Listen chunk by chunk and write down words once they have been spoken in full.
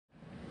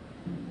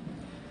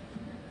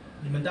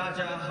们大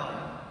家好，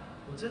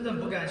我真的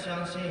不敢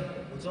相信，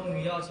我终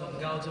于要从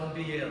高中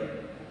毕业了。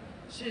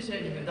谢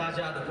谢你们大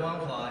家的关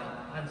怀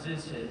和支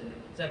持，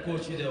在过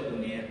去的5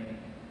年。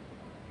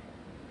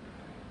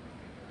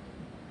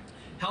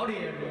Howdy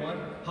everyone,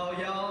 how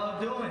y'all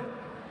doing?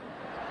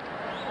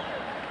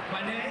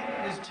 My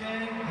name is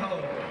Cheng.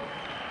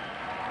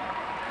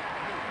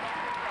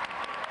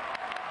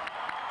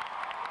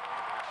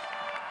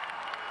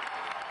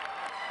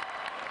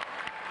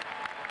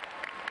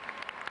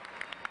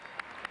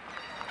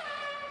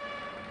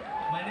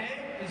 My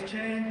name is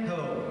Cheng.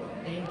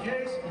 In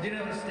case you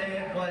didn't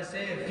understand what I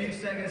said a few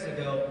seconds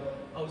ago,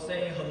 I was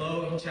saying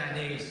hello in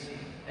Chinese.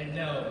 And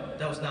no,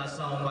 that was not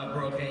some of my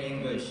broken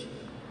English.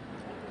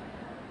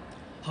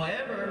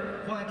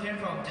 However, when I came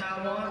from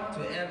Taiwan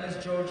to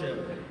Evans,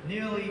 Georgia,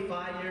 nearly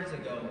 5 years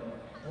ago,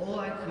 all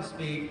I could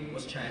speak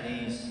was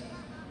Chinese.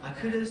 I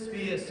couldn't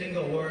speak a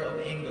single word of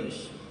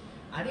English.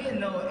 I didn't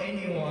know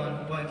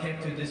anyone when I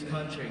came to this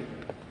country.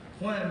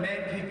 When I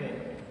met people,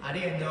 I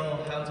didn't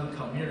know how to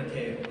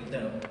communicate with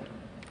them.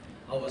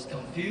 I was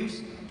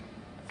confused,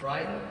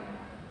 frightened,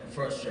 and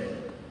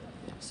frustrated.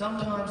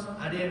 Sometimes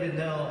I didn't even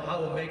know how I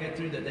would make it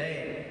through the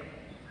day.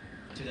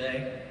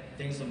 Today,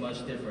 things are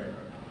much different.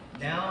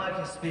 Now I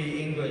can speak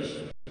English,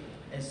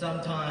 and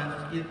sometimes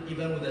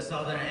even with a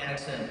southern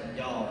accent,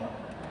 y'all.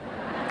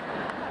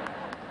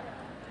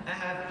 I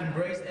have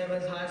embraced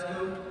Evans High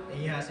School, and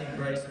he has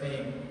embraced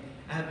me.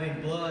 I have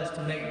been blessed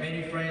to make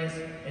many friends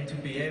and to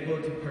be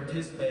able to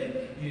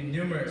participate in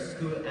numerous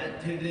school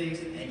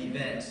activities and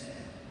events.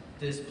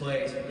 This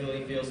place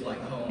really feels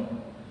like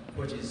home,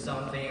 which is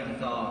something I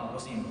thought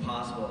was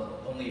impossible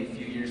only a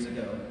few years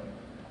ago.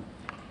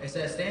 As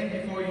I stand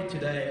before you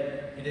today,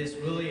 it is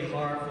really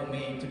hard for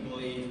me to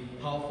believe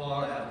how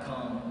far I've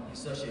come in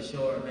such a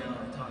short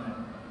amount of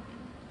time.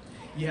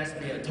 It has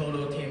been a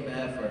total team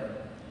effort.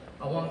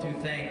 I want to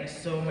thank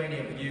so many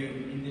of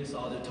you in this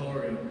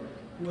auditorium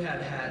who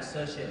have had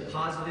such a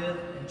positive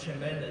and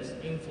tremendous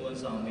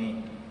influence on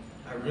me.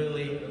 I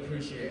really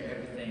appreciate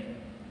everything.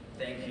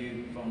 Thank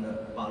you from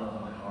the bottom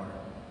of my heart.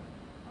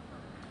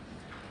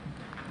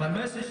 My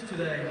message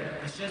today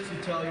is just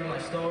to tell you my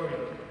story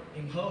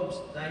in hopes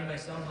that you may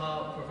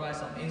somehow provide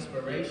some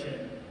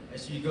inspiration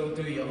as you go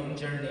through your own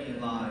journey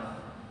in life.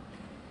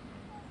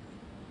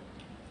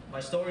 My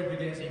story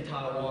begins in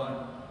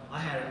Taiwan. I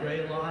had a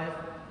great life.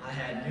 I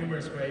had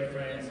numerous great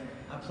friends.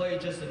 I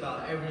played just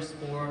about every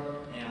sport,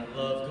 and I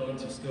loved going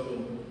to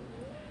school.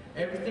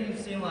 Everything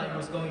seemed like it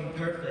was going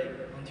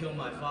perfect until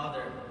my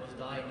father was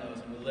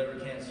diagnosed with liver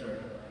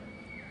cancer.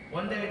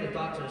 One day the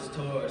doctors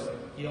told us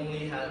he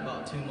only had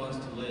about 2 months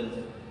to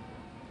live.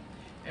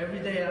 Every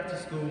day after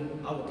school,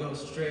 I would go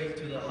straight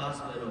to the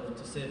hospital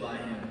to sit by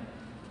him.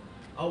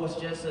 I was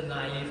just a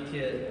naive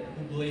kid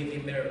who believed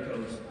in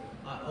miracles.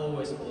 I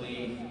always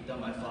believed that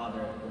my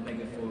father would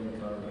make a full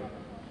recovery.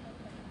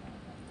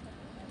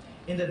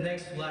 In the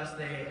next last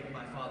day of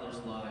my father's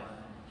life,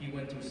 he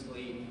went to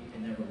sleep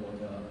and never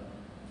woke up.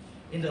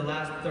 In the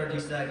last 30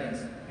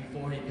 seconds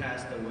before he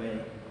passed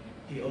away,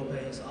 he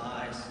opened his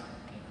eyes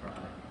and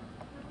cried.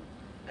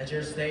 I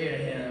just stared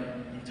at him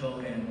and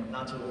told him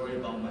not to worry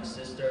about my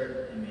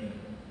sister and me.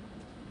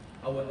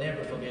 I will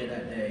never forget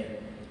that day.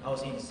 I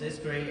was in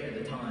 6th grade at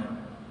the time,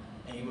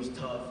 and it was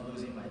tough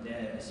losing my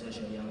dad at such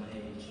a young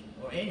age,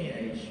 or any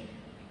age.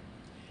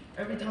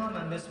 Every time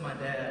I missed my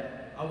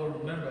dad, I would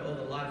remember all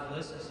the life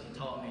lessons he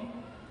taught me.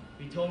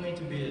 He told me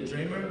to be a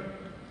dreamer,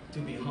 to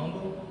be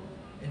humble,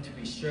 and to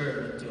be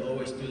sure to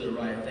always do the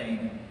right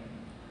thing.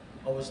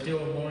 I was still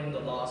mourning the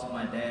loss of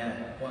my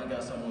dad when I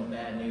got some more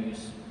bad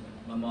news.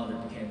 My mother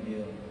became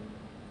ill.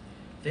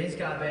 Things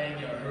got bad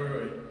in a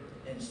hurry,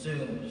 and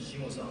soon she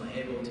was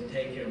unable to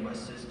take care of my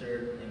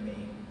sister and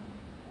me.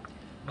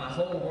 My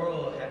whole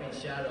world had been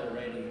shattered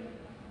already,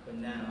 but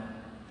now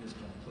it was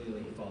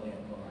completely falling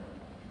apart.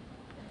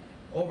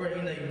 Over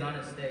in the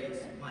United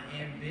States, my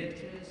Aunt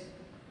Beatrice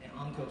and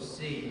Uncle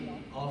C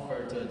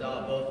offered to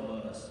adopt both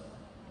of us.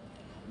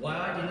 While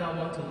I did not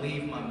want to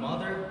leave my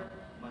mother,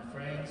 my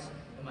friends,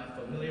 and my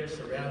familiar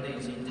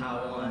surroundings in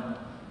Taiwan,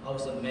 I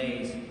was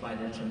amazed by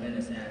their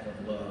tremendous act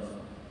of love.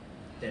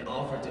 They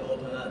offered to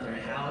open up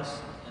their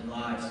house and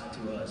lives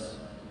to us.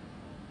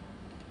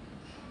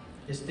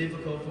 It's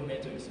difficult for me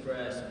to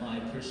express my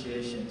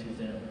appreciation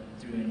to them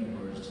through any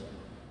words.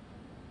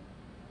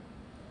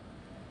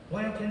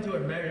 When I came to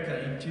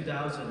America in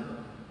 2000,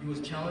 it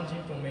was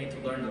challenging for me to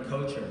learn the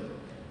culture.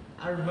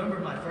 I remember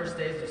my first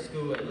days of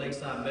school at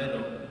Lakeside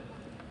Middle.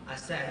 I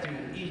sat through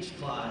each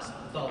class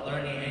without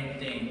learning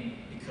anything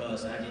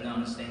because I did not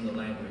understand the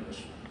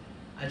language.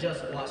 I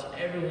just watched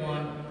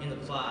everyone in the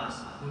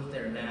class move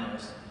their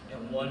mouths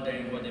and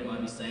wondering what they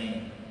might be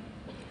saying.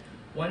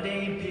 One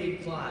day in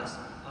PE class,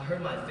 I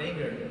hurt my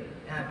finger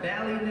and I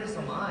badly missed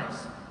some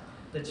eyes.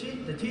 The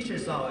teacher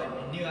saw it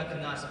and knew I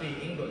could not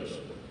speak English.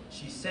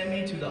 She sent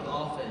me to the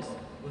office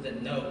with a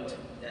note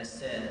that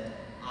said,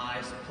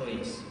 "Eyes,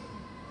 please."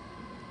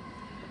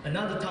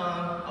 Another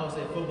time, I was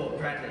at football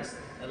practice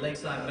at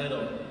Lakeside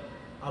Middle.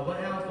 I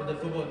went out for the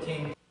football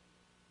team.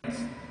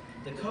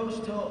 The coach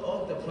told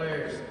all the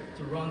players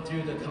to run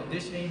through the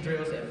conditioning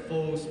drills at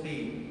full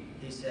speed.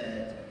 He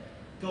said,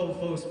 "Go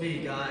full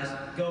speed, guys.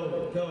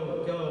 Go,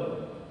 go,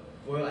 go."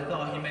 Well, I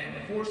thought he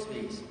meant 4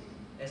 speeds,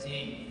 as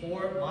in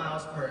 4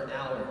 miles per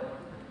hour.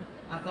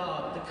 I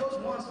thought the coach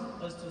wants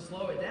us to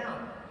slow it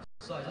down,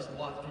 so I just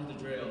walked through the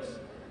drills.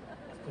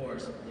 Of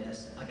course,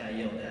 yes, I got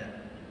yelled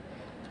at.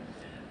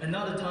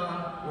 Another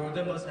time, well,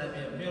 there must have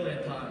been a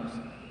million times,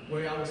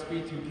 where I would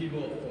speak to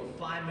people for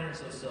 5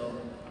 minutes or so.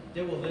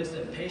 They will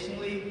listen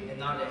patiently and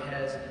nod their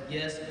heads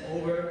yes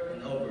over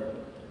and over.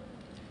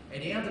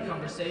 At the end of the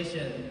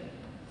conversation,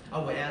 I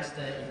would ask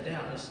them if they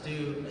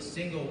understood a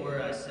single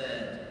word I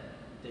said.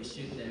 They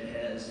shook their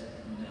heads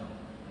no.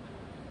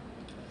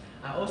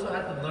 I also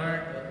had to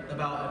learn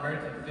about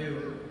American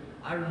food.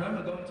 I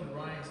remember going to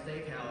Ryan's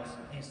Steakhouse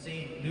and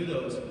seeing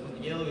noodles with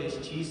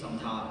yellowish cheese on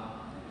top.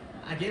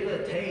 I gave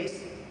it a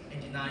taste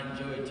and did not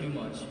enjoy it too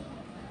much.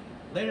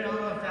 Later on,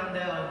 I found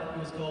out it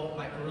was called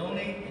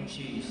macaroni and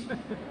cheese.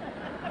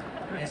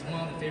 And it's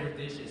one of the favorite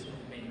dishes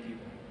of many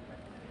people.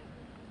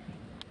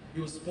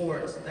 It was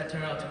sports that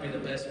turned out to be the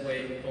best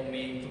way for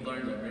me to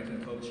learn the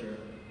American culture.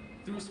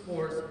 Through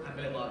sports, I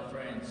made a lot of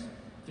friends.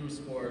 Through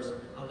sports,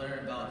 I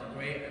learned about the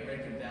great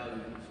American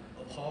values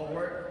of hard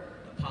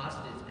work, a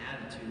positive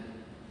attitude,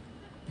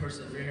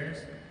 perseverance,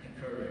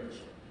 and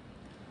courage.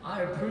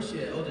 I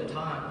appreciate all the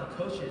time the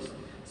coaches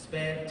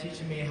spent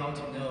teaching me how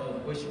to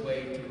know which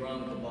way to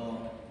run the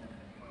ball,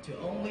 to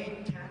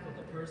only tackle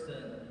the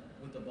person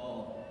with the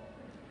ball,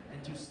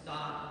 and to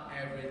stop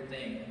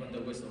everything when the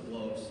whistle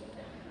blows.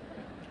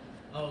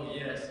 Oh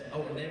yes, I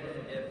will never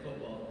forget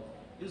football.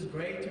 It was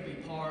great to be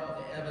part of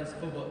the Evans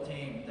football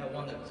team that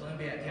won the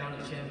Columbia County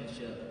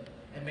Championship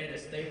and made the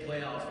state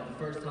playoffs for the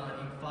first time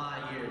in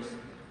 5 years.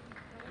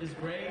 It was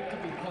great to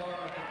be part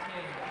of the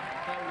team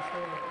that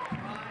restored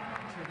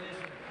pride and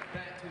tradition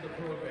back to the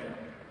program.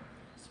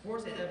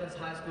 Sports at Evans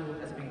High School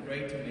has been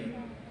great to me.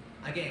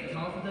 I gained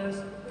confidence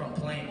from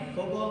playing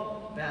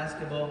football,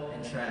 basketball,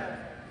 and track.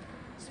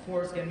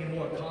 Sports gave me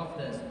more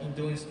confidence in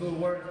doing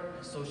schoolwork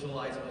and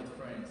socializing with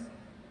friends.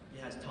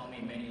 It has taught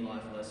me many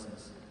life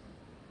lessons.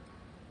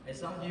 As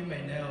some of you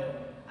may know,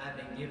 I've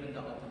been given the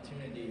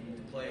opportunity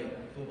to play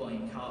football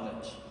in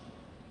college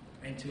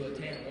and to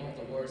attend one of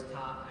the world's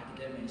top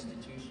academic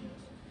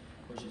institutions,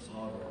 which is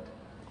Harvard.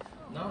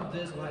 None of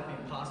this would have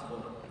been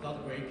possible without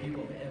the great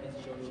people of Evans,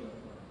 Georgia.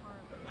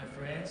 My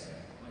friends,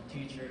 my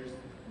teachers,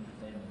 and my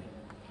family.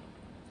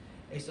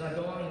 As I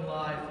go on in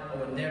life, I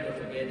will never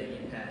forget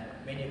the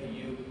impact many of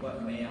you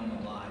have made on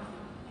my life.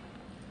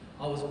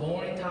 I was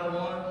born in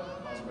Taiwan,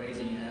 I was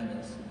raised in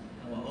Evans,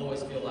 and will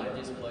always feel like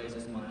this place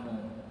is my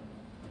home.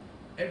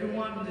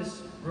 Everyone in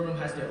this room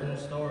has their own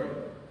story.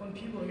 When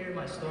people hear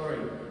my story,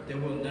 they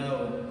will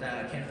know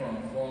that I came from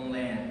a foreign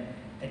land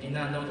and did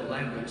not know the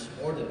language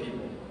or the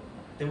people.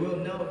 They will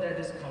know that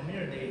this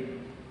community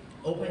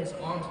opened its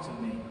arms to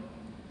me,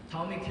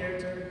 taught me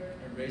character,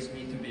 and raised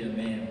me to be a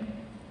man.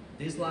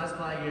 These last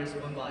 5 years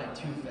went by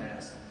too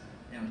fast,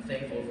 and I'm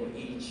thankful for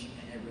each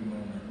and every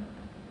moment.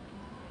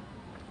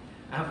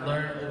 I've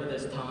learned over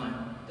this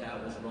time that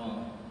I was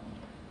wrong.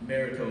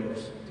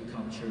 Miracles do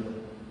come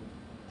true.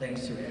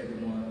 Thanks to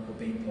everyone for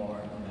being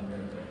part of my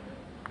miracle.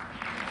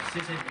 谢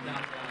谢你们大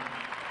家，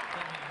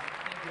下面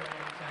thank you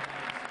all.